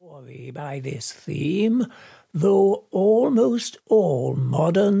story by this theme, though almost all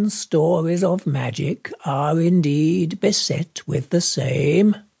modern stories of magic are indeed beset with the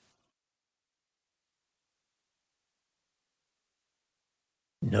same.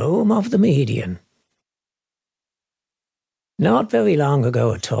 Gnome of the Median. Not very long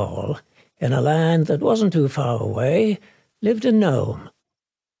ago at all, in a land that wasn't too far away, lived a gnome.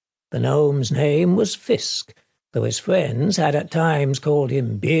 The gnome's name was Fisk, though his friends had at times called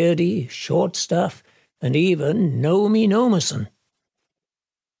him Beardy, Shortstuff, and even Gnomey Gnomerson.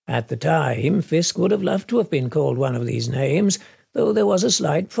 At the time, Fisk would have loved to have been called one of these names, though there was a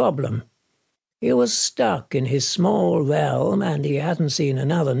slight problem. He was stuck in his small realm, and he hadn't seen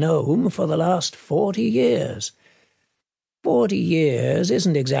another gnome for the last 40 years. 40 years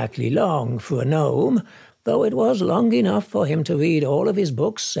isn't exactly long for a gnome, though it was long enough for him to read all of his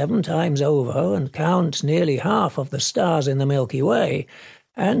books 7 times over and count nearly half of the stars in the Milky Way,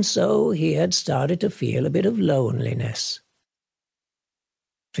 and so he had started to feel a bit of loneliness.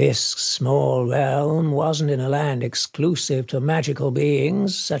 Fisk's small realm wasn't in a land exclusive to magical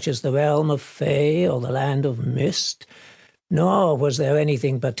beings, such as the realm of Fae or the land of Mist, nor was there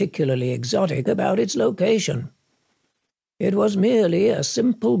anything particularly exotic about its location. It was merely a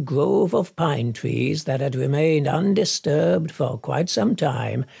simple grove of pine trees that had remained undisturbed for quite some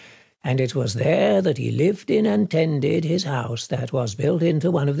time, and it was there that he lived in and tended his house that was built into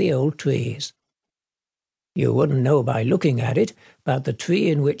one of the old trees. You wouldn't know by looking at it, but the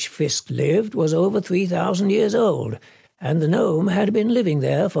tree in which Fisk lived was over 3,000 years old, and the gnome had been living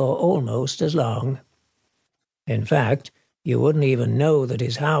there for almost as long. In fact, you wouldn't even know that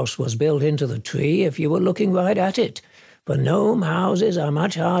his house was built into the tree if you were looking right at it, for gnome houses are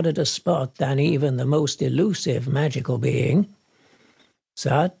much harder to spot than even the most elusive magical being.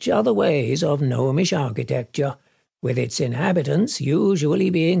 Such are the ways of gnomish architecture, with its inhabitants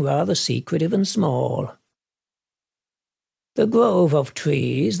usually being rather secretive and small. The grove of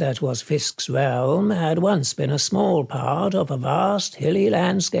trees that was Fisk's realm had once been a small part of a vast hilly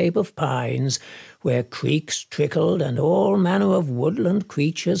landscape of pines, where creeks trickled and all manner of woodland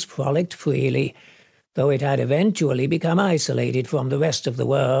creatures frolicked freely, though it had eventually become isolated from the rest of the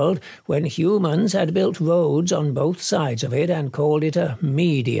world when humans had built roads on both sides of it and called it a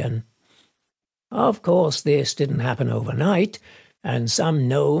median. Of course, this didn't happen overnight, and some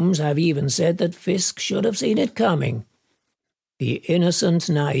gnomes have even said that Fisk should have seen it coming. The innocent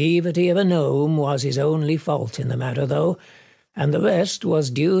naivety of a gnome was his only fault in the matter, though, and the rest was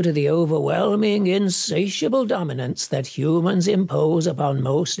due to the overwhelming, insatiable dominance that humans impose upon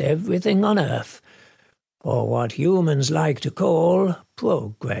most everything on Earth, or what humans like to call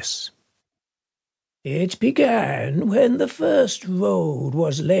progress. It began when the first road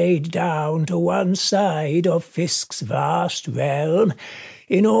was laid down to one side of Fisk's vast realm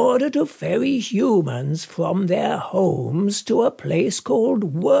in order to ferry humans from their homes to a place called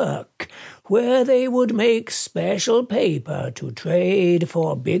work, where they would make special paper to trade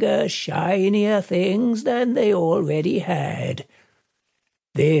for bigger, shinier things than they already had.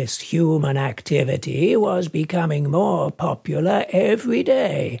 This human activity was becoming more popular every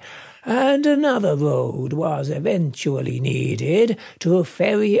day, and another road was eventually needed to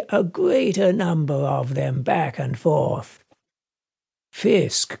ferry a greater number of them back and forth.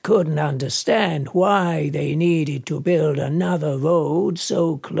 Fisk couldn't understand why they needed to build another road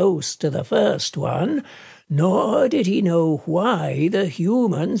so close to the first one, nor did he know why the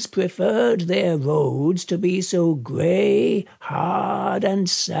humans preferred their roads to be so grey, hard, and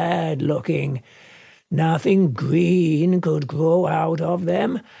sad-looking. Nothing green could grow out of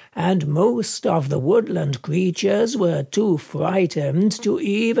them, and most of the woodland creatures were too frightened to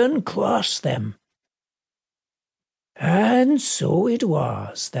even cross them. And so it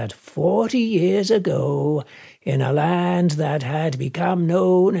was that 40 years ago, in a land that had become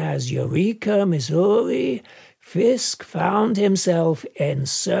known as Eureka, Missouri, Fisk found himself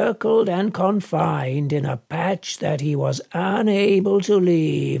encircled and confined in a patch that he was unable to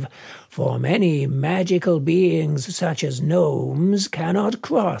leave, for many magical beings such as gnomes cannot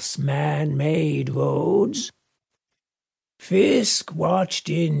cross man-made roads. Fisk watched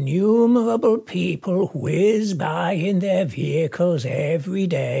innumerable people whiz by in their vehicles every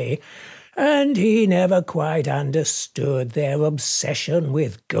day, and he never quite understood their obsession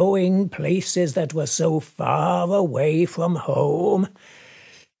with going places that were so far away from home.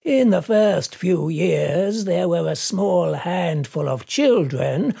 In the first few years, there were a small handful of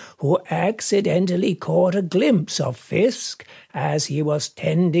children who accidentally caught a glimpse of Fisk as he was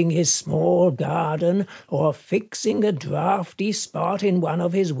tending his small garden or fixing a drafty spot in one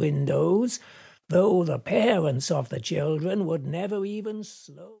of his windows, though the parents of the children would never even slow.